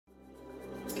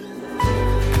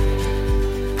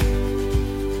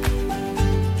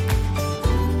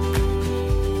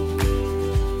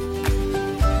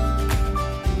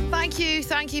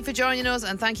Thank you for joining us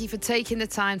and thank you for taking the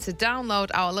time to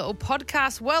download our little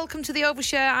podcast. Welcome to the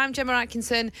Overshare. I'm Gemma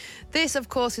Atkinson. This, of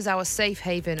course, is our safe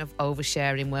haven of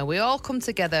oversharing where we all come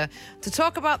together to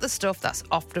talk about the stuff that's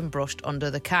often brushed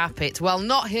under the carpet. Well,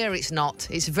 not here, it's not.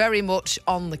 It's very much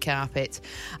on the carpet.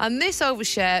 And this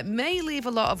overshare may leave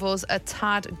a lot of us a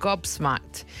tad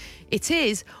gobsmacked. It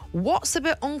is, what's a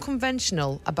bit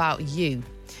unconventional about you?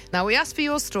 Now, we asked for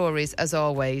your stories, as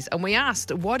always, and we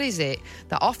asked, what is it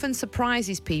that often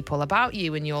surprises people about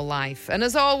you in your life? And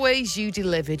as always, you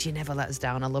delivered. You never let us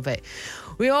down. I love it.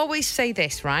 We always say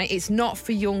this, right? It's not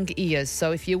for young ears.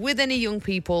 So if you're with any young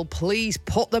people, please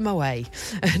put them away.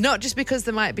 Not just because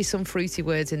there might be some fruity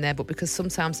words in there, but because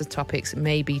sometimes the topics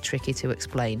may be tricky to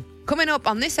explain. Coming up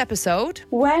on this episode...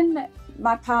 When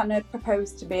my partner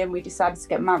proposed to me and we decided to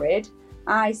get married,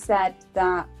 I said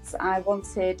that I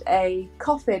wanted a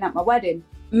coffin at my wedding.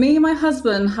 Me and my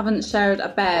husband haven't shared a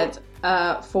bed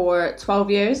for 12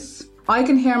 years. I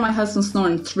can hear my husband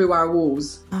snoring through our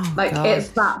walls. Oh, like, God. It's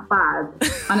that bad.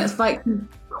 And it's like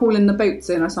calling the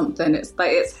boats in or something. It's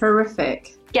like, it's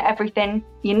horrific. Get everything.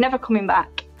 You're never coming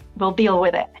back. We'll deal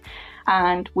with it.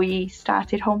 And we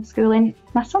started homeschooling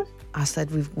my son. I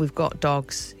said, we've got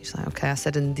dogs. He's like, okay. I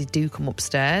said, and they do come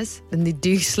upstairs and they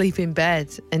do sleep in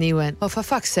bed. And he went, oh, for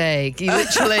fuck's sake. He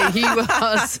literally,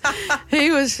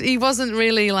 he wasn't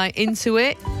really like into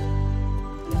it.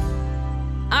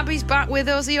 Abby's back with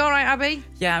us. Are you all right, Abby?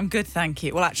 Yeah, I'm good, thank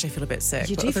you. Well, actually, I feel a bit sick.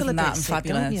 You but do other feel a than bit that, I'm sick,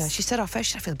 fabulous. don't you? She said, I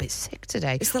feel a bit sick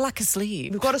today. It's the lack of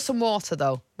sleep. We've got us some water,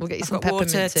 though. We'll get you I've some got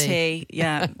peppermint water, tea.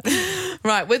 Yeah.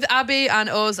 Right, with Abby and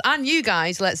us and you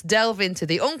guys, let's delve into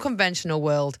the unconventional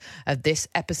world of this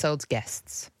episode's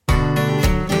guests.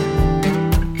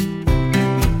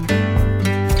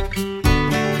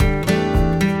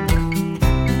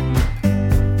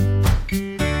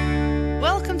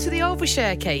 Welcome to the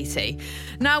Overshare, Katie.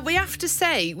 Now, we have to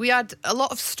say, we had a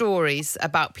lot of stories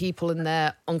about people in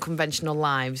their unconventional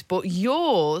lives, but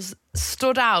yours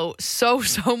stood out so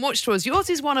much to us. Yours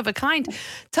is one of a kind.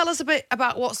 Tell us a bit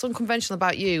about what's unconventional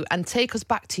about you and take us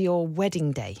back to your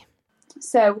wedding day.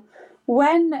 So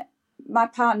when my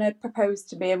partner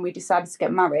proposed to me and we decided to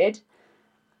get married,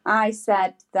 I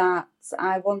said that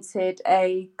I wanted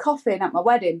a coffin at my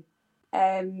wedding.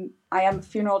 I am a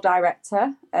funeral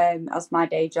director as my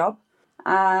day job,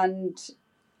 and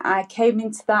I came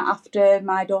into that after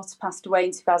my daughter passed away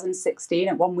in 2016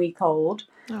 at 1 week old,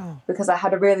 because I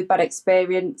had a really bad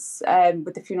experience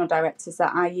with the funeral directors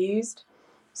that I used.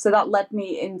 So that led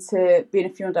me into being a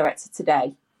funeral director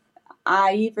today.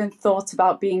 I even thought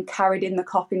about being carried in the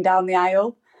coffin down the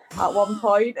aisle at one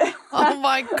point. Oh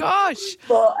my gosh.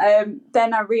 But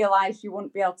then I realised you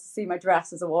wouldn't be able to see my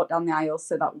dress as I walked down the aisle,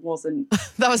 so that wasn't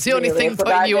That was the only really thing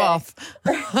putting you off.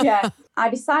 Yeah. I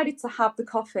decided to have the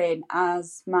coffin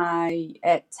as my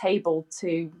table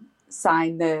to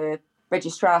sign the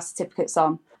registrar certificates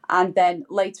on. And then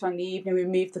later in the evening, we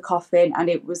moved the coffin and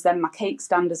it was then my cake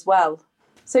stand as well.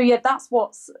 So yeah, that's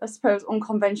what's, I suppose,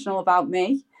 unconventional about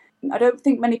me. I don't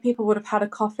think many people would have had a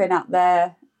coffin at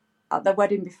their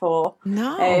wedding before.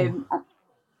 No.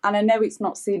 And I know it's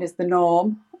not seen as the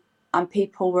norm and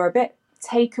people were a bit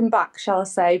taken back, shall I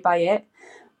say, by it.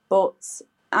 But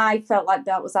I felt like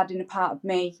that was adding a part of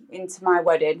me into my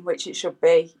wedding, which it should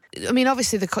be. I mean,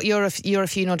 obviously, you're a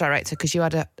funeral director because you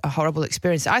had a horrible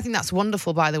experience. I think that's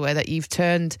wonderful, by the way, that you've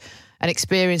turned an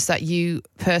experience that you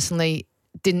personally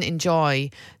didn't enjoy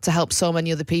to help so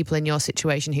many other people in your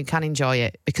situation who can enjoy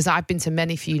it. Because I've been to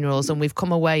many funerals and we've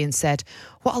come away and said,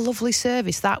 what a lovely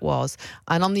service that was.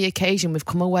 And on the occasion, we've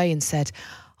come away and said,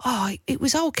 oh, it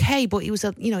was okay, but it was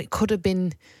it could have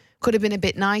been a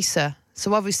bit nicer.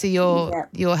 So obviously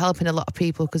you're helping a lot of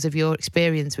people because of your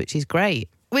experience, which is great.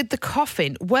 With the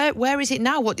coffin, where is it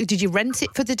now? What did you rent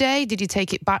it for the day? Did you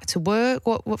take it back to work?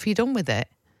 What have you done with it?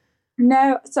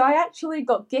 No, so I actually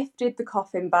got gifted the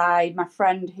coffin by my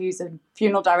friend who's a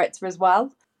funeral director as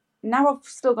well. Now I've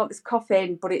still got this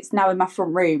coffin, but it's now in my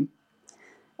front room.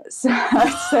 So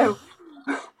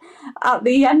at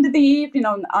the end of the evening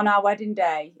on our wedding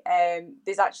day,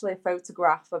 there's actually a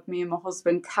photograph of me and my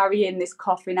husband carrying this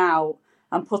coffin out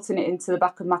and putting it into the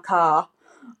back of my car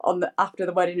after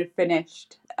the wedding had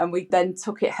finished. And we then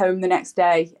took it home the next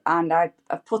day and I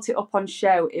put it up on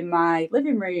show in my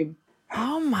living room.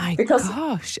 Oh my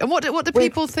gosh. And what do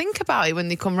people think about it when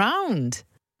they come round?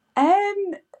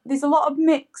 There's a lot of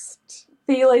mixed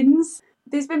feelings.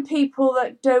 There's been people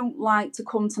that don't like to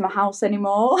come to my house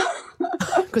anymore.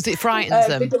 Because it frightens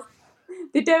them.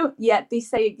 They don't yet. They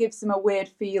say it gives them a weird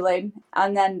feeling.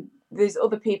 And then there's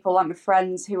other people like my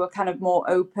friends who are kind of more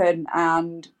open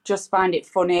and just find it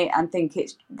funny and think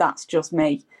that's just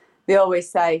me. They always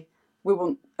say, we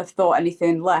wouldn't have thought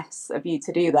anything less of you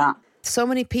to do that. So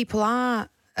many people are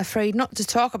afraid not to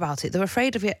talk about it. They're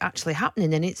afraid of it actually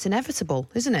happening, and it's inevitable,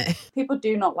 isn't it? People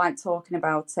do not like talking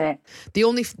about it. The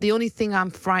only thing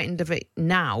I'm frightened of it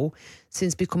now,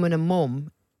 since becoming a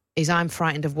mum, is I'm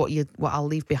frightened of what I'll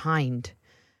leave behind.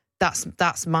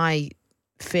 That's my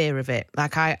fear of it.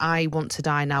 Like I want to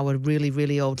die now a really,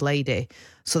 really old lady,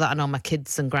 so that I know my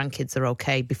kids and grandkids are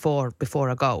okay before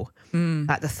I go.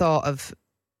 Like the thought of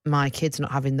my kids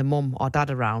not having the mum or dad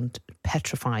around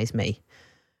petrifies me.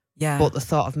 Yeah. But the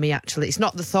thought of me actually, it's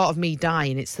not the thought of me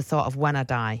dying, it's the thought of when I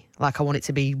die. Like I want it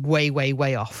to be way, way,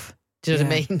 way off. Do you know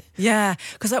what I mean? Yeah.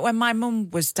 Because like when my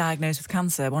mum was diagnosed with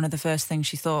cancer, one of the first things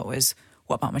she thought was,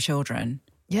 what about my children?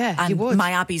 Yeah, and you would.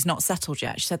 my Abby's not settled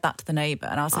yet. She said that to the neighbour.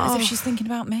 And I was like, as if she's thinking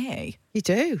about me. You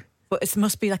do. But it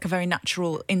must be like a very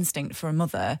natural instinct for a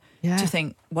mother to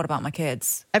think, what about my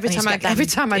kids? Every time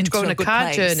I go on a car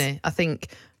place. journey, I think,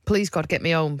 please God, get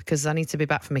me home because I need to be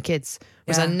back for my kids.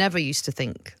 Because I never used to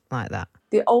think like that.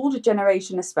 The older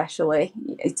generation especially,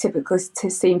 typically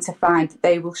seem to find that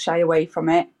they will shy away from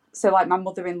it. So like my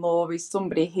mother-in-law is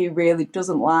somebody who really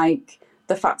doesn't like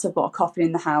the fact I've got a coffin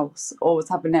in the house, or was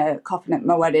having a coffin at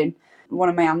my wedding. One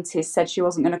of my aunties said she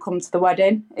wasn't going to come to the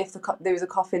wedding if there was a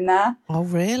coffin there. Oh,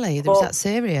 really? Was that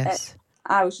serious?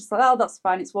 I was just like, oh, that's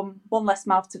fine. It's one less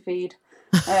mouth to feed.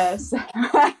 So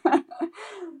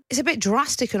It's a bit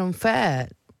drastic and unfair,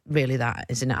 really, that,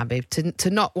 isn't it, Abby? To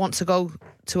not want to go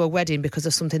to a wedding because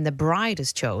of something the bride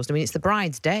has chosen. I mean, it's the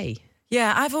bride's day.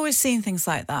 Yeah, I've always seen things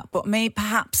like that. But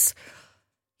perhaps,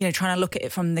 trying to look at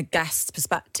it from the guest's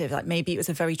perspective, like maybe it was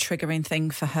a very triggering thing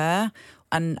for her.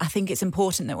 And I think it's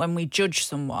important that when we judge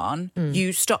someone,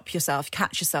 you stop yourself,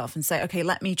 catch yourself and say, okay,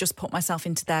 let me just put myself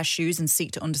into their shoes and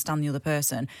seek to understand the other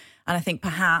person. And I think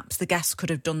perhaps the guest could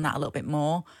have done that a little bit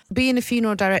more. Being a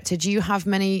funeral director, do you have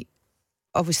many,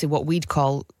 obviously what we'd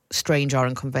call strange or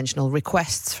unconventional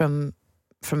requests from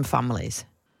families?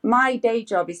 My day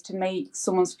job is to make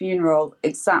someone's funeral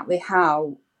exactly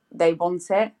how they want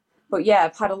it. But yeah,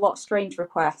 I've had a lot of strange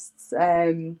requests.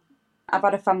 I've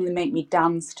had a family make me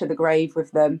dance to the grave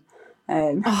with them,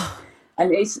 and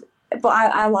but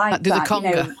I like do that.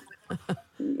 The conga.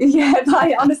 Yeah,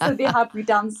 like, honestly, they had me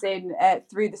dancing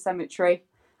through the cemetery,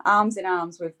 arms in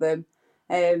arms with them,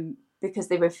 because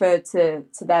they referred to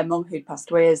their mum who'd passed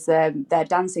away as their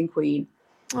dancing queen.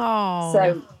 Oh,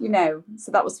 so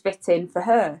that was fitting for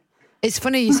her. It's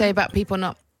funny you say about people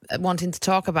not wanting to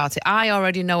talk about it. I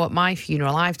already know at my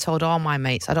funeral, I've told all my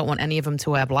mates I don't want any of them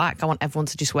to wear black. I want everyone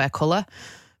to just wear colour,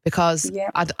 because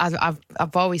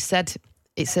I've always said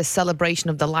it's a celebration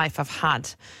of the life I've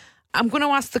had. I'm going to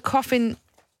ask the coffin,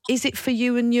 is it for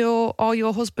you and your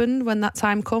husband when that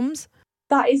time comes?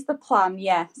 That is the plan,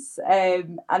 yes.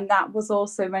 And that was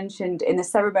also mentioned in the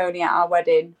ceremony at our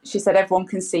wedding. She said everyone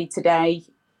can see today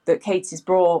that Katie's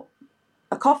brought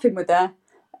a coffin with her.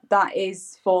 That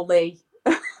is for Lee.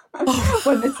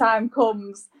 When the time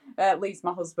comes, Lee's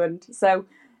my husband. So,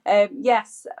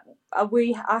 yes,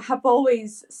 I have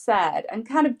always said and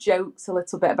kind of joked a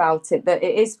little bit about it, that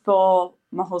it is for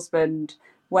my husband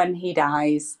when he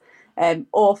dies,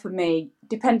 or for me,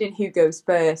 depending who goes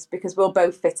first, because we'll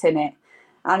both fit in it.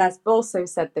 And I've also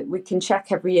said that we can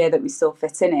check every year that we still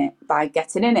fit in it by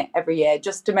getting in it every year,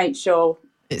 just to make sure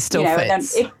it still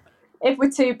fits. And if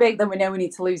we're too big, then we know we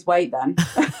need to lose weight then.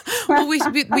 Well,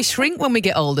 we shrink when we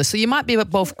get older, so you might be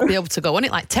able to go on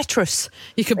it like Tetris.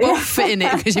 You could both fit in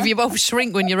it, because if you both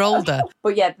shrink when you're older.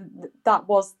 But yeah, that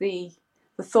was the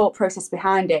thought process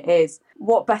behind it, is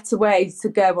what better way to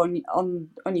go on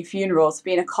your funeral to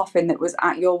be in a coffin that was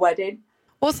at your wedding.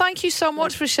 Well, thank you so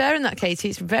much for sharing that, Katie.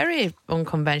 It's very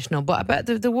unconventional, but I bet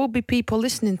there will be people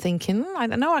listening thinking, I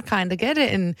don't know, I kind of get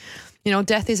it. And,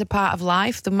 death is a part of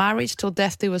life. The marriage till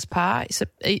death do us part.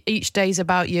 Each day's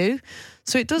about you.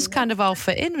 So it does kind of all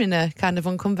fit in a kind of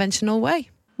unconventional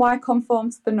way. Why conform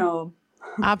to the norm?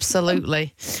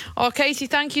 Absolutely. Oh, Katie,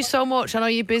 thank you so much. I know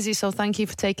you're busy, so thank you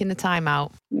for taking the time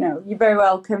out. No, you're very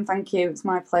welcome. Thank you. It's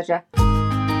my pleasure.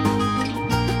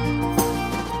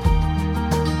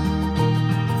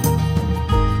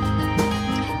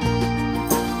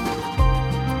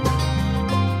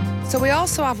 So we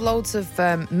also have loads of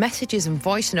messages and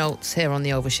voice notes here on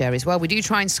the Overshare as well. We do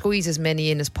try and squeeze as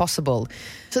many in as possible.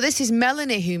 So this is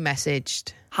Melanie who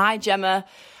messaged. Hi, Gemma.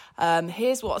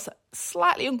 Here's what's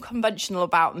slightly unconventional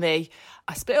about me.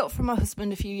 I split up from my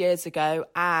husband a few years ago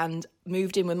and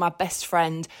moved in with my best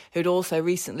friend, who'd also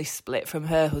recently split from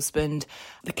her husband.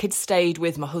 The kids stayed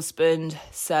with my husband,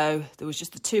 so there was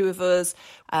just the two of us.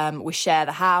 We share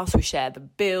the house, we share the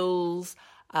bills,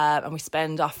 and we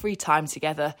spend our free time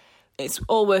together. it's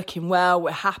all working well,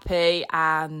 we're happy,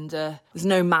 and there's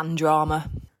no man drama.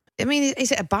 I mean,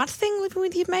 is it a bad thing living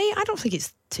with your mate? I don't think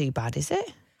it's too bad, is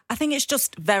it? I think it's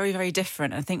just very, very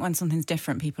different. I think when something's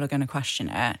different, people are going to question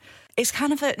it. It's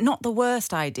kind of not the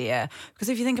worst idea, because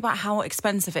if you think about how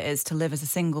expensive it is to live as a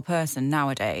single person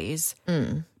nowadays,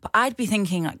 but I'd be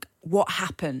thinking, like, what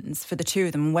happens for the two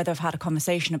of them, and whether I've had a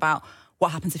conversation about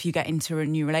what happens if you get into a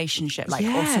new relationship, like,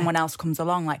 or someone else comes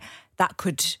along, like, that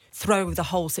could throw the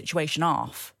whole situation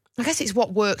off. I guess it's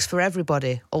what works for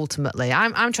everybody, ultimately.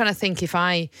 I'm trying to think if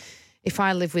I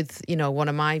live with, you know, one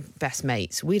of my best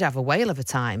mates, we'd have a whale of a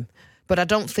time. But I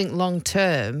don't think long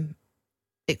term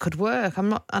it could work.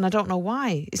 And I don't know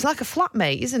why. It's like a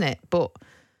flatmate, isn't it? But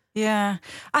yeah,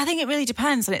 I think it really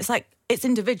depends. And it's like, it's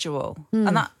individual.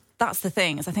 And that's the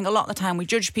thing, is I think a lot of the time we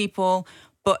judge people,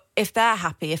 but if they're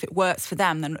happy, if it works for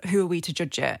them, then who are we to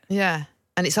judge it? Yeah.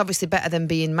 And it's obviously better than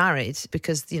being married,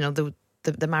 because, you know,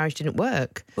 the marriage didn't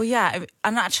work. Well, yeah.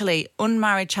 And actually,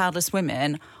 unmarried childless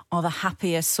women are the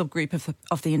happiest subgroup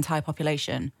of the entire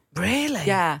population. Really?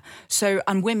 Yeah. So,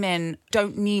 and women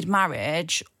don't need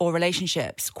marriage or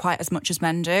relationships quite as much as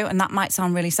men do. And that might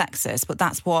sound really sexist, but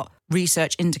that's what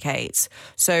research indicates.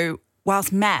 So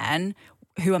whilst men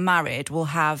who are married will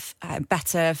have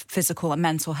better physical and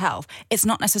mental health, it's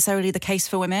not necessarily the case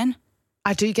for women.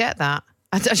 I do get that.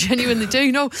 I genuinely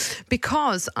do. No,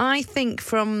 because I think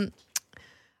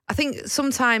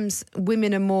sometimes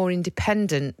women are more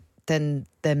independent than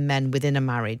men within a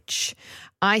marriage.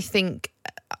 I think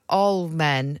all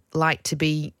men like to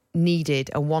be needed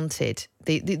and wanted.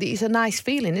 It's a nice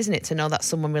feeling, isn't it, to know that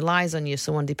someone relies on you,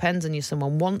 someone depends on you,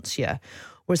 someone wants you.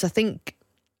 Whereas I think,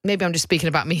 maybe I'm just speaking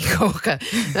about me, Coca.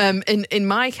 In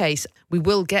my case, we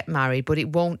will get married, but it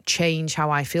won't change how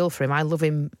I feel for him. I love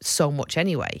him so much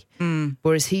anyway.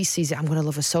 Whereas he sees it, I'm going to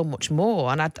love her so much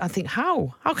more. And I think,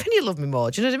 how? How can you love me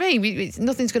more? Do you know what I mean?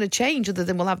 Nothing's going to change other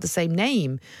than we'll have the same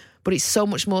name. But it's so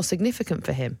much more significant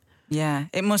for him. Yeah,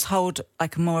 it must hold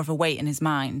like more of a weight in his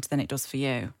mind than it does for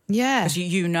you. Yeah. Because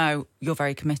you know you're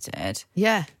very committed.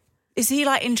 Yeah. Is he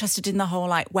like interested in the whole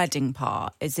like wedding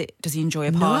part? Does he enjoy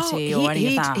a party or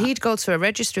any of that? He'd go to a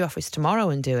registry office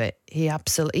tomorrow and do it. He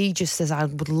just says, I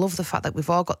would love the fact that we've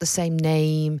all got the same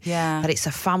name, that it's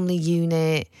a family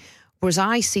unit. Whereas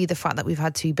I see the fact that we've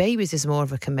had 2 babies as more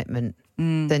of a commitment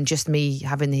than just me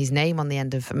having his name on the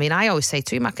end of... I mean, I always say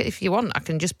to him, if you want, I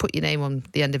can just put your name on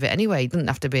the end of it anyway. It doesn't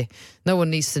have to be... No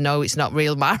one needs to know it's not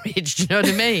real marriage, do you know what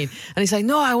I mean? And he's like,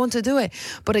 no, I want to do it.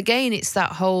 But again, it's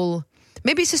that whole...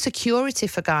 Maybe it's a security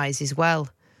for guys as well.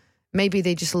 Maybe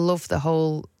they just love the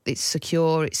whole, it's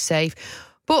secure, it's safe.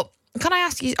 But can I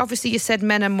ask you, obviously you said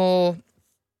men are more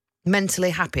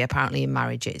mentally happy apparently in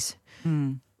marriages.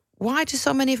 Why do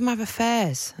so many of them have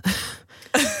affairs?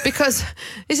 Because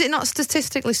is it not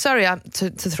statistically, sorry to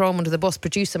throw them under the bus,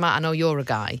 producer Matt, I know you're a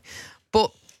guy,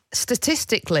 but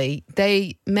statistically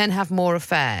men have more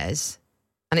affairs.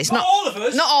 And it's not all of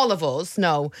us. Not all of us,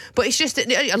 no. But it's just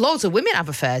that loads of women have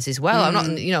affairs as well. I'm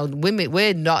not, women,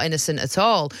 we're not innocent at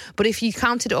all. But if you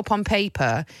counted it up on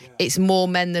paper, it's more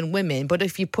men than women. But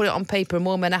if you put it on paper,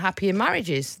 more men are happy in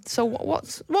marriages. So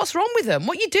what's wrong with them?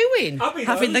 What are you doing?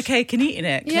 Having the cake and eating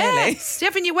it, clearly. Yes,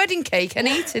 having your wedding cake and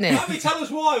eating it. Abby, tell us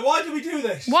why. Why do we do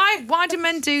this? Why do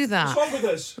men do that? What's wrong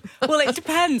with us? Well, it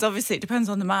depends. Obviously, it depends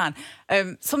on the man.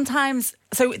 Sometimes,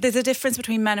 so there's a difference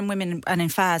between men and women and in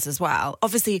affairs as well.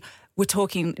 Obviously, we're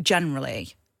talking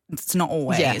generally. It's not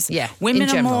always. Yeah. Women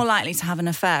are more likely to have an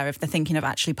affair if they're thinking of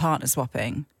actually partner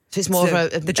swapping. So it's more of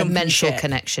a mental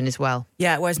connection as well.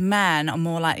 Yeah, whereas men are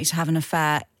more likely to have an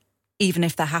affair even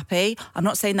if they're happy. I'm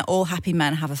not saying that all happy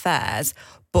men have affairs,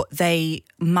 but they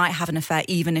might have an affair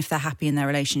even if they're happy in their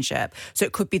relationship. So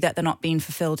it could be that they're not being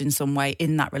fulfilled in some way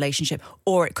in that relationship,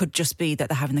 or it could just be that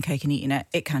they're having the cake and eating it.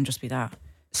 It can just be that.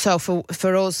 So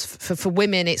for us, for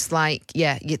women, it's like,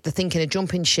 they're thinking of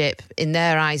jumping ship, in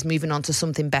their eyes, moving on to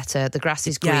something better. The grass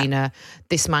is greener. Yeah.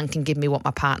 This man can give me what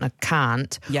my partner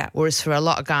can't. Yeah. Whereas for a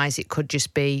lot of guys, it could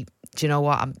just be, do you know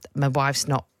what? My wife's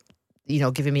not,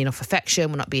 giving me enough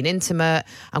affection. We're not being intimate.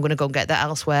 I'm going to go and get that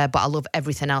elsewhere. But I love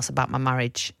everything else about my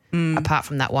marriage, apart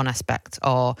from that one aspect.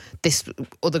 Or this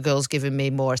other girl's giving me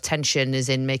more attention, as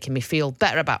in making me feel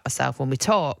better about myself when we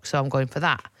talk. So I'm going for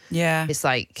that. Yeah. It's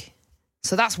like...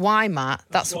 So that's why, Matt.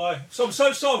 That's why. So I'm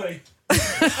so sorry. But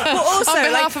also, on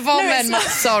behalf of all men, Matt,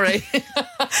 sorry.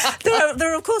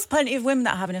 there are, of course, plenty of women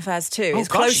that are having affairs too. It's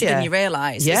closer than you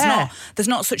realise. Yeah. There's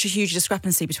not such a huge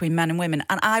discrepancy between men and women.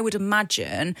 And I would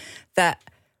imagine that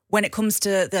when it comes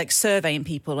to surveying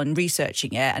people and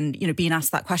researching it and, being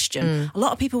asked that question, a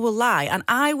lot of people will lie. And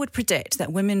I would predict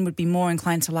that women would be more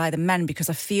inclined to lie than men, because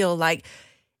I feel like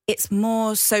it's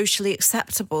more socially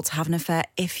acceptable to have an affair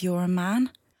if you're a man.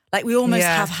 Like, we almost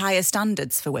have higher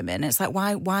standards for women. It's like,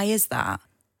 why is that?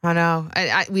 I know.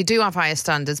 We do have higher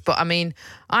standards, but I mean,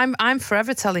 I'm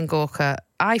forever telling Gorka,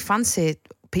 I fancy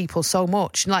people so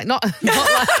much. Like, not like,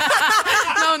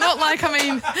 no, not like, I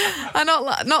mean,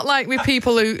 not like with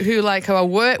people who I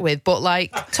work with, but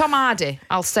like Tom Hardy,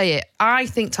 I'll say it. I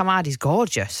think Tom Hardy's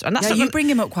gorgeous. And that's you bring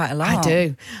him up quite a lot. I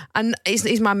do. And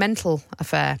he's my mental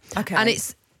affair. Okay.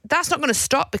 And that's not going to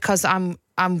stop because I'm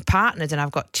partnered and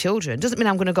I've got children. Doesn't mean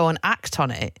I'm going to go and act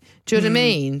on it. Do you know what I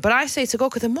mean? But I say to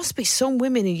Gorka, there must be some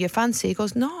women who you fancy. He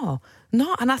goes, no,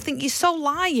 not. And I think you're so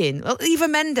lying. Well, Eva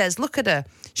Mendes, look at her.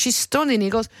 She's stunning. He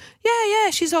goes,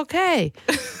 yeah, she's okay.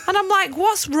 And I'm like,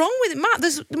 what's wrong with it?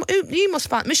 Matt, you must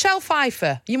fancy Michelle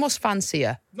Pfeiffer. You must fancy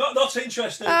her. Not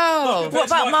interested. Oh, what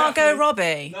about Margot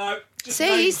Robbie? No.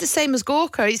 See, he's the same as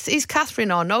Gorka. He's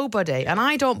Catherine or nobody, and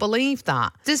I don't believe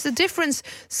that. There's a difference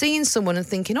seeing someone and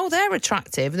thinking, oh, they're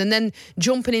attractive, and then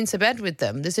jumping into bed with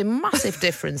them. There's a massive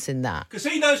difference in that. Because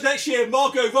he knows next year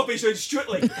Margot Robbie's doing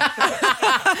Strictly.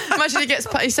 Imagine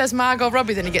he says Margot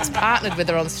Robbie, then he gets partnered with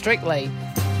her on Strictly.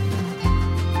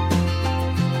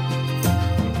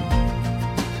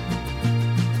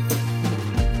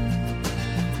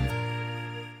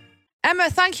 Emma,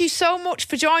 thank you so much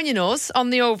for joining us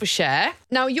on the Overshare.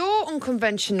 Now, your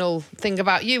unconventional thing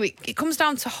about you, it comes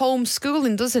down to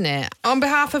homeschooling, doesn't it? On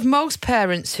behalf of most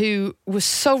parents who were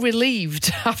so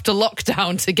relieved after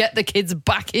lockdown to get the kids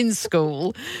back in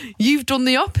school, you've done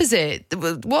the opposite.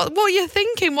 What are you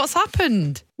thinking? What's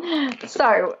happened?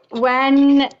 So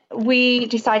when we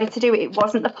decided to do it, it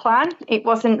wasn't the plan. It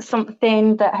wasn't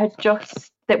something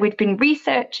that we'd been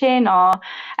researching or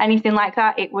anything like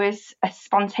that. It was a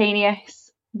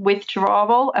spontaneous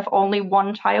withdrawal of only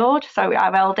one child. So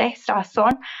our eldest, our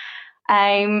son,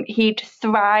 he'd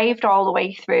thrived all the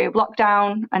way through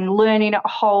lockdown and learning at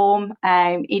home.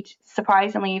 He'd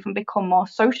surprisingly even become more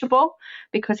sociable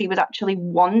because he was actually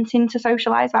wanting to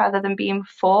socialise rather than being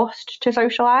forced to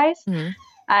socialise.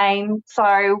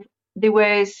 So there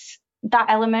was that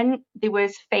element. There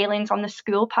was failings on the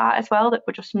school part as well that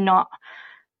were just not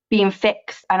being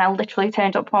fixed. And I literally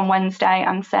turned up on Wednesday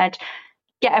and said,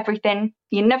 get everything,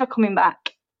 you're never coming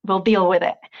back, we'll deal with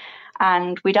it.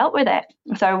 And we dealt with it.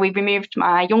 So we removed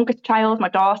my youngest child, my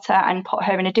daughter, and put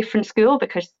her in a different school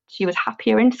because she was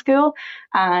happier in school.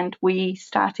 And we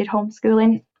started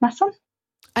homeschooling my son.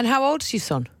 And how old's your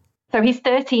son? So he's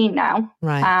 13 now,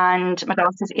 right? And my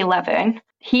daughter's 11.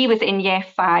 He was in year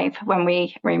 5 when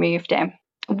we removed him.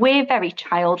 We're very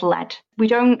child-led. We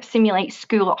don't simulate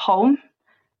school at home.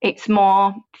 It's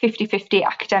more 50-50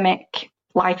 academic,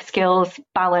 life skills,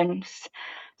 balance.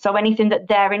 So anything that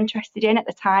they're interested in at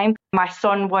the time. My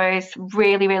son was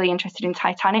really, really interested in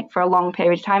Titanic for a long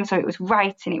period of time. So it was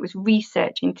writing, it was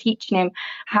researching, teaching him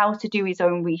how to do his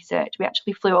own research. We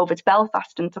actually flew over to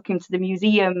Belfast and took him to the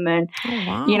museum and,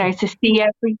 to see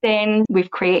everything. We've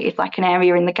created like an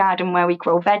area in the garden where we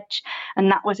grow veg.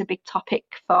 And that was a big topic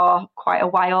for quite a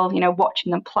while,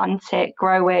 watching them plant it,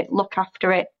 grow it, look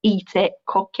after it, eat it,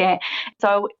 cook it.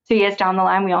 So 2 years down the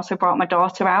line, we also brought my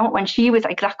daughter out when she was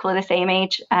exactly the same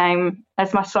age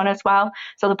as my son as well.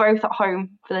 So they're both at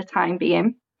home for the time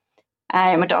being.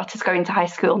 My daughter's going to high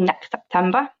school next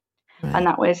September. Right. And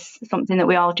that was something that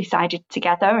we all decided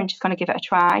together and just going to give it a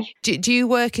try. Do you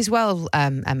work as well,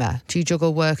 Emma? Do you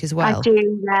juggle work as well? I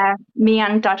do, yeah. Me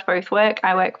and Dad both work.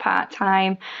 I work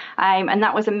part-time. And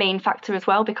that was a main factor as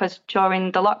well because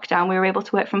during the lockdown, we were able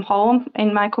to work from home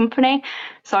in my company.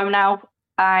 So now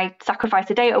I sacrifice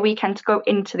a day at a weekend to go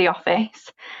into the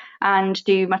office and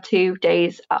do my 2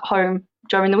 days at home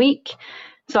during the week.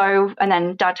 So, and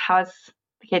then Dad has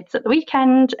the kids at the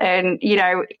weekend and,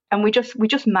 and we just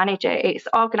manage it. It's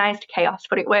organised chaos,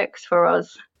 but it works for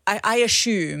us. I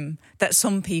assume that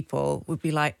some people would be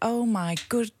like, oh my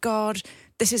good God,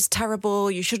 this is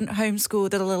terrible. You shouldn't homeschool.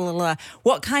 Blah, blah, blah.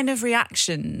 What kind of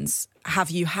reactions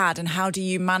have you had and how do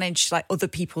you manage like other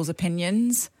people's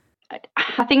opinions?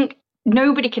 I think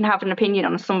nobody can have an opinion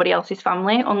on somebody else's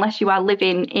family unless you are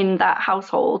living in that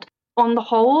household. On the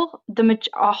whole,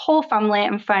 our whole family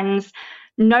and friends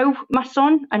know my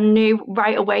son and knew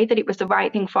right away that it was the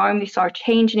right thing for him. They saw a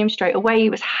change in him straight away. He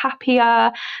was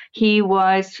happier. He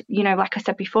was, like I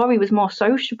said before, he was more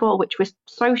sociable, which was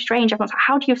so strange. Everyone's like,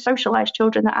 how do you socialise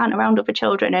children that aren't around other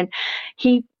children? And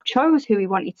he chose who he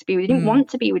wanted to be with. He didn't want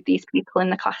to be with these people in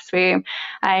the classroom.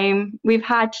 We've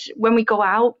had, when we go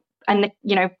out, and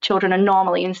the children are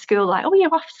normally in school, like, oh,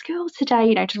 you're off school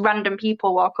today, just random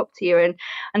people walk up to you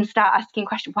and start asking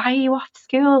questions, why are you off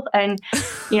school? And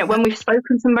when we've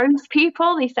spoken to most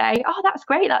people, they say, oh, that's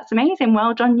great, that's amazing,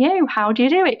 well done you, how do you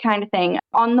do it, kind of thing.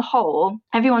 On the whole,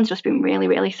 everyone's just been really,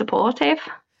 really supportive.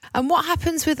 And what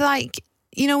happens with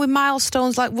with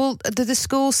milestones? Like, do the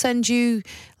school send you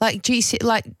like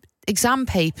exam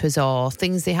papers or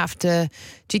things they have to?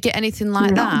 Do you get anything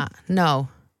like that? No.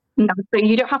 No, so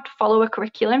you don't have to follow a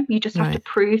curriculum. You just have to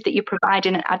prove that you're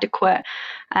providing an adequate,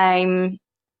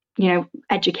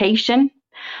 education.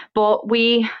 But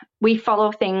we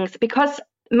follow things because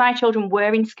my children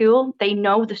were in school. They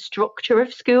know the structure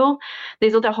of school.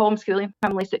 There's other homeschooling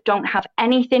families that don't have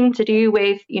anything to do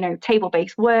with,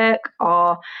 table-based work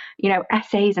or,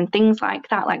 essays and things like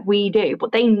that, like we do.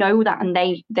 But they know that and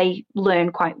they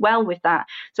learn quite well with that.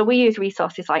 So we use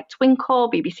resources like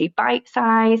Twinkle, BBC Bite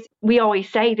Size. We always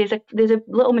say there's a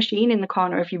little machine in the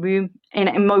corner of your room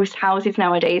in most houses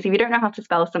nowadays. If you don't know how to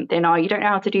spell something or you don't know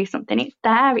how to do something, it's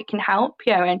there. It can help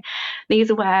you. And these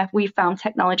are where we found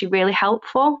technology really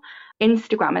helpful.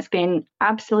 Instagram has been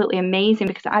absolutely amazing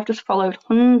because I've just followed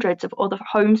hundreds of other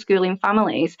homeschooling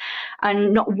families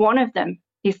and not one of them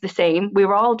is the same.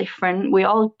 We're all different. We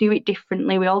all do it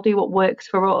differently. We all do what works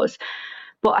for us.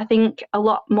 But I think a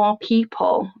lot more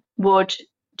people would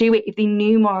do it if they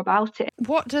knew more about it.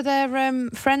 What do their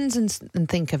friends and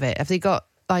think of it? Have they got,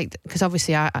 because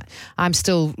obviously I'm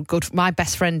still good. My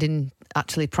best friend in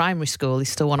actually primary school is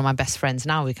still one of my best friends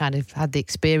now. We kind of had the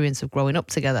experience of growing up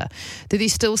together. Do they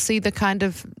still see the kind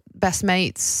of best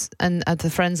mates and are the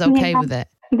friends okay with it?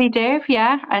 They do,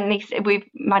 yeah. And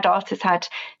my daughter's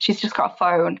she's just got a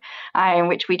phone,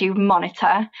 which we do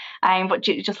monitor, but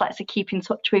it just lets her keep in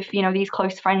touch with, these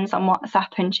close friends on WhatsApp.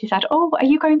 And she said, oh, are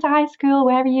you going to high school?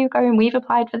 Where are you going? We've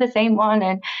applied for the same one.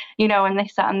 And, and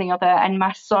this, that and the other. And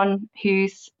my son,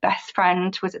 whose best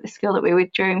friend was at the school that we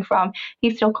withdrew from,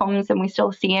 he still comes and we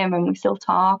still see him and we still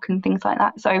talk and things like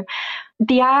that. So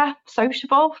they are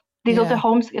sociable. There's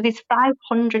there's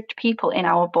 500 people in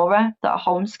our borough that are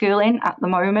homeschooling at the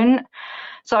moment.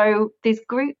 So there's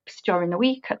groups during the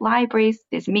week at libraries,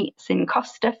 there's meets in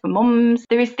Costa for mums.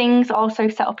 There is things also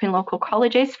set up in local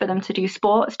colleges for them to do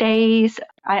sports days.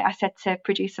 I said to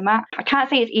producer Matt, I can't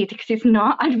say it's easy because it's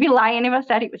not. I'd be lying if I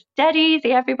said it was dead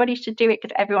easy. Everybody should do it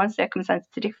because everyone's circumstances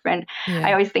are different. Yeah.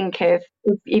 I always think of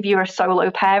if you're a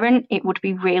solo parent, it would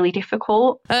be really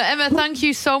difficult. Emma, thank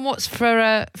you so much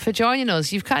for joining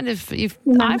us.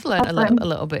 I've learned a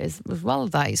little bit as well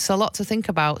of that. It's a lot to think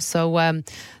about. So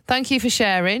thank you for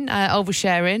sharing,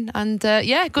 oversharing, and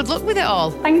good luck with it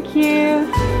all. Thank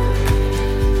you.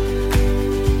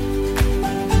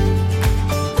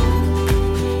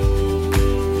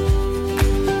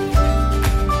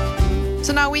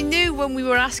 So now we knew when we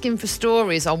were asking for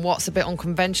stories on what's a bit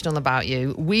unconventional about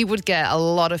you, we would get a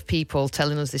lot of people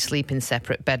telling us they sleep in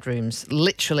separate bedrooms.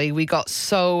 Literally, we got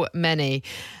so many.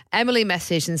 Emily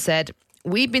messaged and said,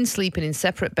 we've been sleeping in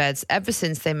separate beds ever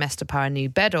since they messed up our new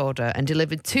bed order and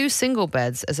delivered 2 single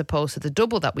beds as opposed to the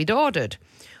double that we'd ordered.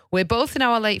 We're both in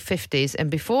our late 50s and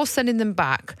before sending them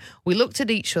back, we looked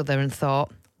at each other and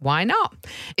thought, why not?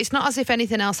 It's not as if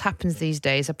anything else happens these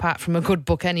days, apart from a good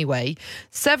book anyway.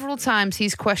 Several times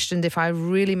he's questioned if I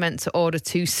really meant to order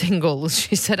 2 singles.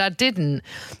 She said I didn't,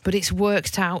 but it's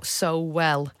worked out so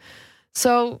well.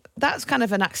 So that's kind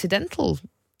of an accidental,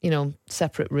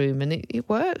 separate room, and it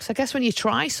works. I guess when you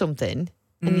try something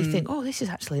and you think, oh, this is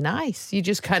actually nice, you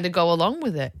just kind of go along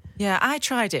with it. Yeah, I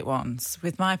tried it once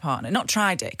with my partner. Not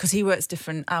tried it, because he works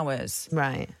different hours.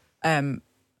 Right.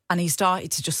 And he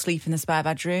started to just sleep in the spare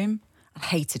bedroom. I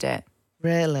hated it.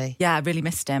 Really? Yeah, I really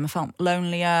missed him. I felt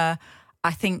lonelier.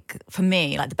 I think for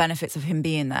me, the benefits of him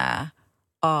being there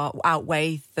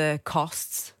outweigh the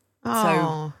costs. Oh.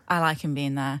 So I like him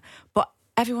being there. But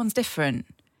everyone's different.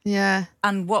 Yeah.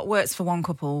 And what works for one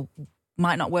couple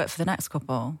might not work for the next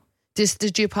couple.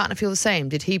 Did your partner feel the same?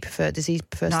 Does he prefer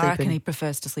sleeping? No, I reckon he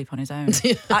prefers to sleep on his own.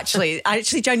 I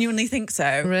actually genuinely think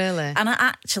so. Really? And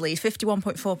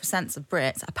 51.4% of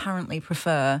Brits apparently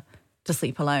prefer to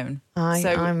sleep alone. I'm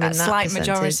in that slight percentage.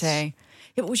 Majority.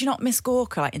 Yeah, but would you not miss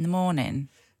Gorka in the morning?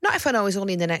 Not if I know he's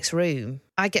only in the next room.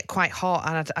 I get quite hot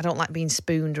and I don't like being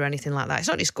spooned or anything like that. It's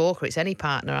not just Gorka, it's any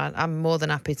partner. I'm more than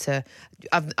happy to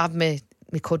have me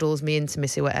cuddles, me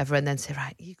intimacy, whatever, and then say,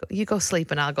 right, you go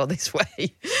sleep and I'll go this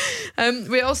way.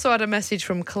 We also had a message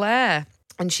from Claire.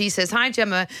 And she says, "Hi,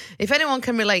 Gemma. If anyone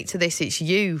can relate to this, it's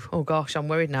you." Oh, gosh, I'm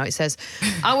worried now. It says,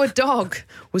 "Our dog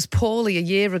was poorly a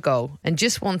year ago and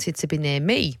just wanted to be near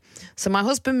me. So my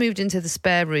husband moved into the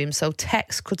spare room so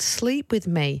Tex could sleep with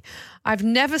me. I've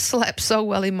never slept so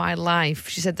well in my life."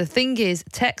 She said, "The thing is,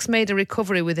 Tex made a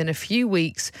recovery within a few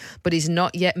weeks, but he's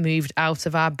not yet moved out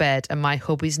of our bed and my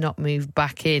hubby's not moved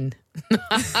back in."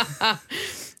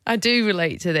 I do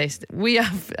relate to this. We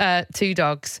have 2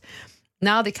 dogs.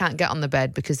 Now they can't get on the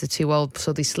bed because they're too old,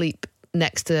 so they sleep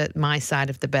next to my side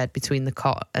of the bed between the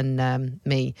cot and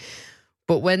me.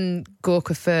 But when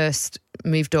Gorka first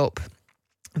moved up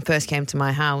and first came to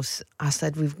my house, I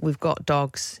said, we've got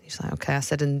dogs. He's like, okay. I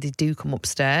said, and they do come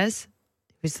upstairs.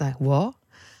 He was like, what?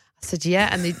 I said, yeah,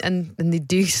 and they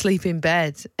do sleep in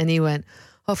bed. And he went,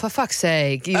 oh, for fuck's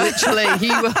sake. He literally,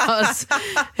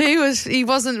 he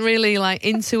wasn't really like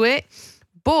into it.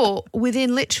 But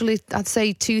within literally, I'd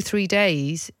say 2-3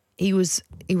 days, he was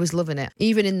loving it.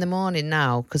 Even in the morning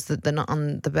now, because they're not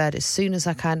on the bed, as soon as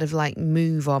I kind of like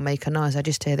move or make a noise, I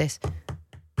just hear this.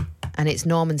 And it's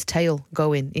Norman's tail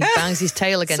going. He bangs his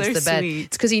tail against So the bed. sweet.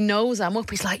 It's because he knows I'm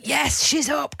up. He's like, yes, she's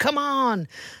up, come on.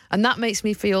 And that makes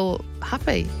me feel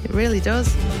happy. It really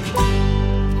does.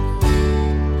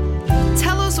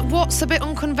 Tell us what's a bit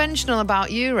unconventional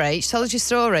about you, Rach. Tell us your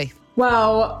story.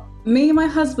 Well, me and my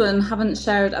husband haven't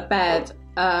shared a bed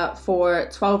for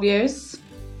 12 years.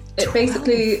 It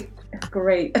basically,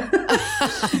 great.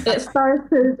 It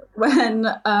started when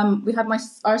we had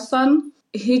our son.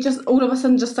 He just all of a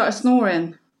sudden just started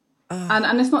snoring.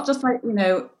 And it's not just like,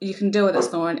 you can deal with it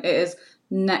snoring. It is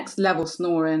next level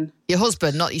snoring. Your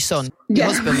husband, not your son. Your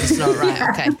husband was not right.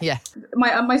 Yeah. Okay, yeah.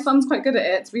 My son's quite good at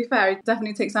it, to be fair. He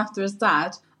definitely takes after his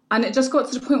dad. And it just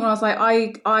got to the point where I was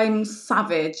like, I'm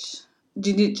savage.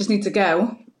 You just need to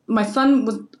go. My son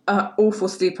was an awful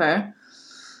sleeper.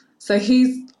 So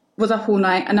he was up all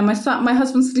night. And then my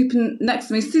husband's sleeping next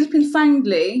to me, sleeping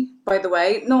soundly, by the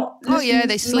way.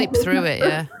 They sleep through it,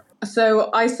 yeah. So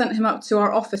I sent him up to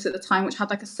our office at the time, which had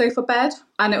like a sofa bed.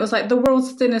 And it was like the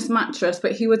world's thinnest mattress,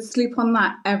 but he would sleep on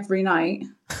that every night.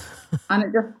 And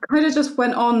it just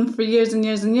went on for years and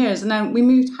years and years. And then we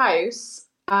moved house.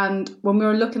 And when we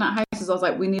were looking at houses, I was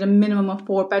like, we need a minimum of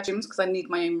 4 bedrooms because I need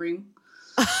my own room.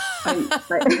 I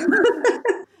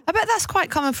bet that's quite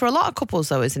common for a lot of couples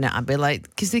though, isn't it, Abby? Like,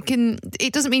 because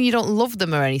it doesn't mean you don't love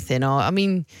them or anything, or, I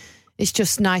mean, it's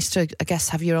just nice to, I guess,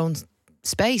 have your own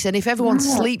space. And if everyone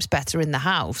sleeps better in the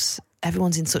house,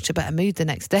 everyone's in such a better mood the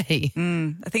next day.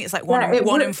 I think it's like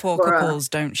one in 4 couples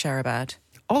don't share a bed.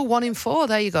 Oh, 1 in 4.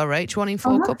 There you go, Rach. 1 in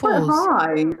 4 couples.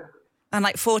 High. And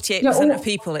like 48% of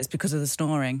people, it's because of the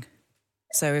snoring.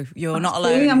 So you're not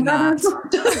alone in that.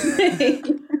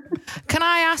 Can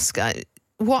I ask,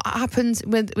 what happens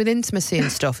with intimacy and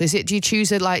stuff? Do you choose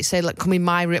to come in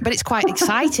my room? But it's quite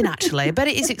exciting, actually. I bet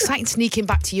it is exciting sneaking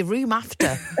back to your room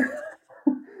after.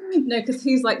 No, because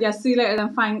he's like, yeah, see you later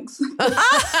then, thanks.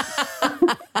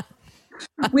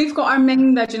 We've got our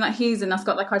main bedroom that he's in. That's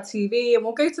got like our TV, and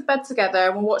we'll go to bed together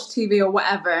and we'll watch TV or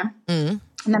whatever. And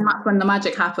then that's when the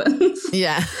magic happens.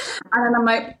 Yeah. And then I'm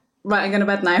like, right, I'm going to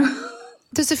bed now.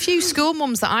 There's a few school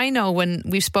mums that I know when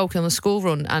we've spoken on the school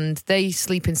run, and they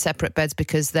sleep in separate beds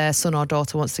because their son or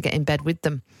daughter wants to get in bed with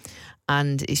them.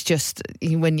 And it's just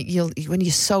when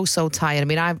you're so tired. I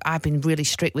mean, I've been really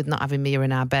strict with not having Mia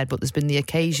in our bed, but there's been the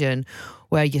occasion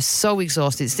where you're so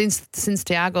exhausted. Since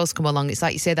Tiago's come along, it's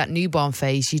like you say, that newborn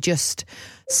phase, you're just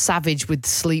savage with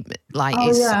sleep. Like,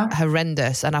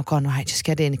 horrendous. And I've gone, right, just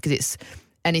get in, because it's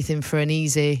anything for an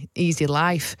easy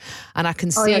life. And I can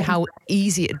see how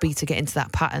easy it'd be to get into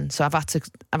that pattern. So I've had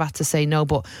to say no.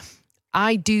 But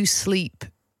I do sleep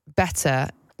better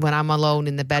when I'm alone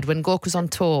in the bed. When Gorka's on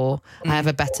tour, I have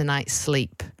a better night's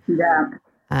sleep. Yeah.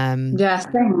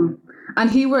 Same.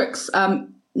 And he works not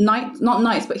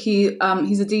nights, but he's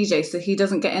a DJ, so he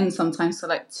doesn't get in sometimes till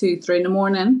like 2-3 in the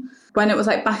morning. When it was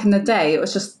like back in the day, it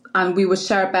was just, and we would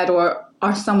share a bed or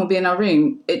our son would be in our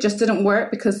room. It just didn't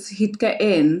work because he'd get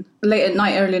in late at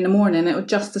night, early in the morning. It would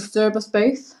just disturb us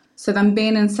both. So then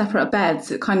being in separate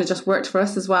beds, it kind of just worked for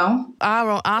us as well.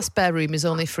 Our spare room is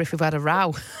only for if we've had a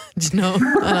row, do you know?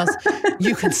 And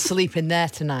you can sleep in there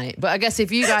tonight. But I guess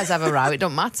if you guys have a row, it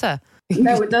don't matter.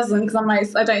 No, it doesn't, because I'm like,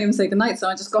 I don't even say goodnight, so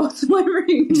I just go up to my room.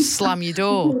 You just slam your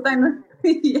door. walk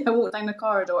down the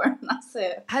corridor, and that's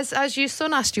it. Has your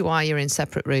son asked you why you're in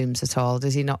separate rooms at all?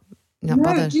 Does he not no,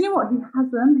 bother? Do you know what? He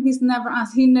hasn't. He's never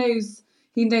asked. He knows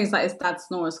that his dad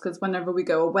snores, because whenever we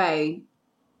go away,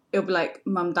 it'll be like,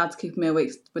 Mum, Dad's keeping me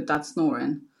awake with Dad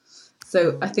snoring.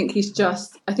 So I think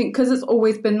because it's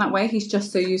always been that way, he's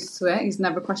just so used to it. He's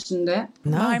never questioned it.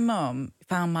 No. My mum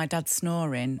found my dad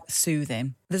snoring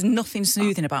soothing. There's nothing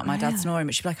soothing about my dad snoring,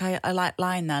 but she'd be like, I like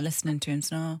lying there listening to him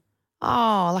snore.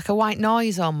 Oh, like a white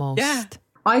noise almost. Yeah.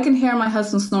 I can hear my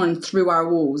husband snoring through our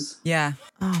walls. Yeah.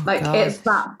 Oh, like, God. It's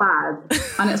that bad.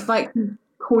 And it's like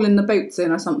calling the boats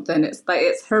in or something. It's like,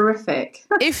 it's horrific.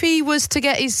 If he was to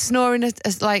get his snoring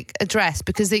addressed,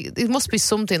 because there must be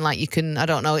something like you can, I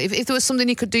don't know, if there was something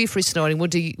he could do for his snoring,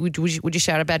 would you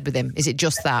share a bed with him? Is it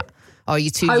just that? Or are you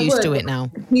too used to it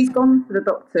now? He's gone to the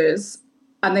doctors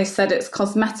and they said it's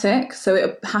cosmetic, so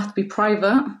it has to be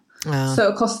private. Oh. So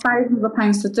it costs thousands of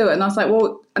pounds to do it. And I was like,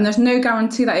 well, and there's no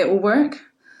guarantee that it will work.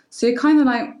 So you're kind of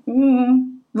like,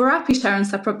 we're happy sharing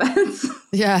separate beds.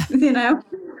 Yeah. You know?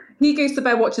 He goes to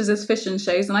bed, watches his fishing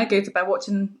shows, and I go to bed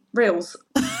watching reels.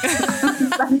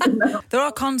 There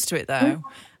are cons to it, though.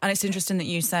 And it's interesting that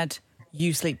you said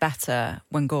you sleep better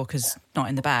when Gorka's not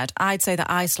in the bed. I'd say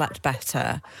that I slept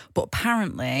better, but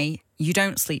apparently you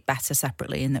don't sleep better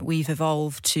separately, in that we've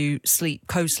evolved to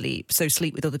co-sleep, so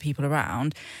sleep with other people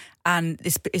around. And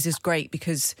this is great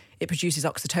because it produces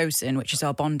oxytocin, which is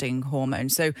our bonding hormone.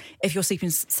 So if you're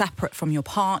sleeping separate from your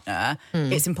partner,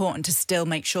 it's important to still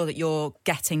make sure that you're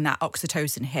getting that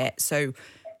oxytocin hit. So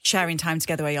sharing time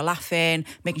together where you're laughing,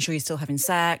 making sure you're still having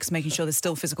sex, making sure there's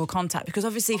still physical contact. Because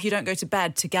obviously if you don't go to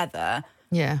bed together,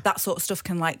 that sort of stuff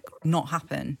can not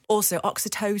happen. Also,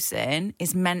 oxytocin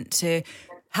is meant to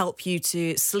help you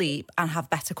to sleep and have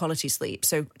better quality sleep.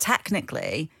 So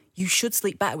technically, you should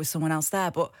sleep better with someone else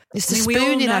there, but it's the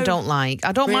spooning I don't like.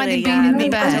 I don't mind him being in the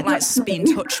bed. I don't like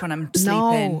being touched when I'm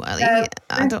sleeping. No, I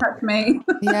don't touch me.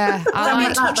 Yeah, I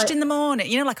like touched in the morning.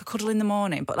 You know, like a cuddle in the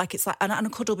morning, but it's like and a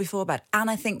cuddle before bed.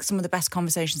 And I think some of the best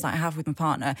conversations that I have with my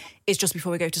partner is just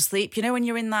before we go to sleep. You know, when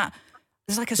you're in that,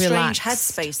 there's like a strange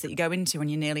headspace that you go into when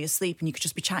you're nearly asleep, and you could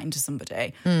just be chatting to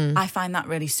somebody. I find that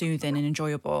really soothing and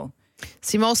enjoyable.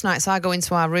 See, most nights I go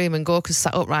into our room and Gorka's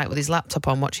sat upright with his laptop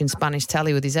on watching Spanish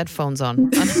telly with his headphones on.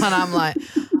 And I'm like,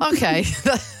 okay,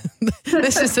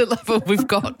 this is the level we've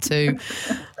got to.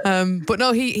 But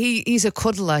no, he's a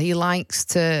cuddler. He likes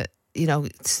to,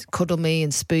 cuddle me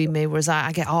and spoon me, whereas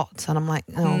I get hot and I'm like,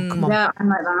 oh, come on. Yeah, I'm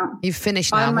like that. You've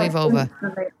finished now, move over.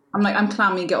 I'm like, I'm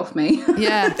clammy, get off me.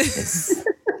 Yeah, it's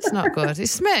not good.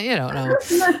 It's me, you don't know.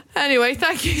 Anyway,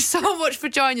 thank you so much for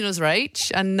joining us,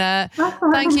 Rach. And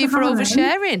thank you for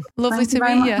oversharing. Lovely to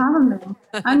meet you.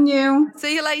 And you.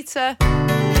 See you later.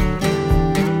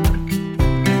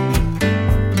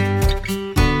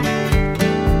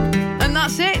 And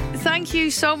that's it. Thank you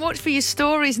so much for your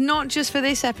stories, not just for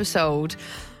this episode,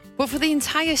 but for the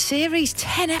entire series.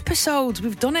 10 episodes,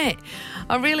 we've done it.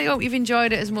 I really hope you've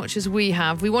enjoyed it as much as we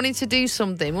have. We wanted to do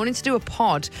something. We wanted to do a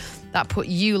pod that put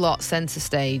you lot centre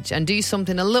stage and do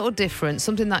something a little different,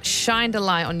 something that shined a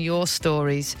light on your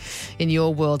stories in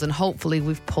your world, and hopefully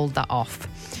we've pulled that off.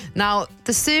 Now,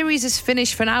 the series is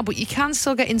finished for now, but you can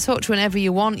still get in touch whenever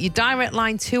you want. Your direct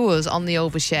line to us on the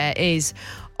Overshare is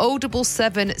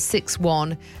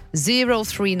 07761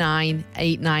 039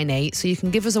 898. So you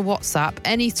can give us a WhatsApp.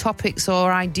 Any topics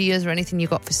or ideas or anything you've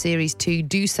got for Series 2,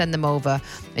 do send them over.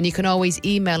 And you can always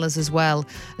email us as well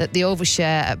at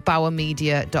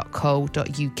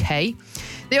theovershare@bowermedia.co.uk.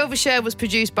 The Overshare was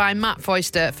produced by Matt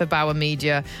Foyster for Bauer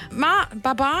Media. Matt,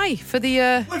 bye-bye for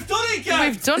the... We've done it,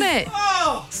 guys! We've done it.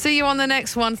 Oh. See you on the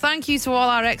next one. Thank you to all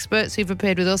our experts who've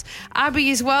appeared with us.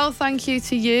 Abby as well, thank you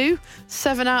to you.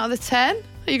 7 out of the 10.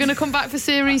 Are you going to come back for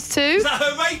Series 2? Is that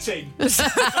her rating? I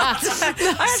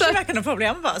actually reckon I probably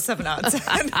am about a 7 out of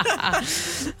 10.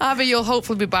 Abby, you'll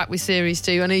hopefully be back with Series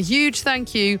 2. And a huge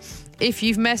thank you if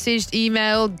you've messaged,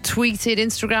 emailed, tweeted,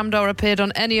 Instagrammed or appeared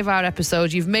on any of our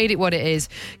episodes. You've made it what it is.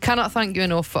 Cannot thank you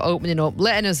enough for opening up,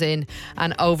 letting us in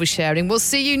and oversharing. We'll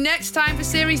see you next time for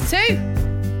Series 2.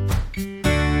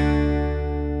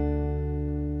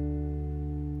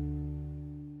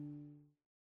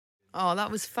 Oh, that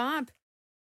was fab.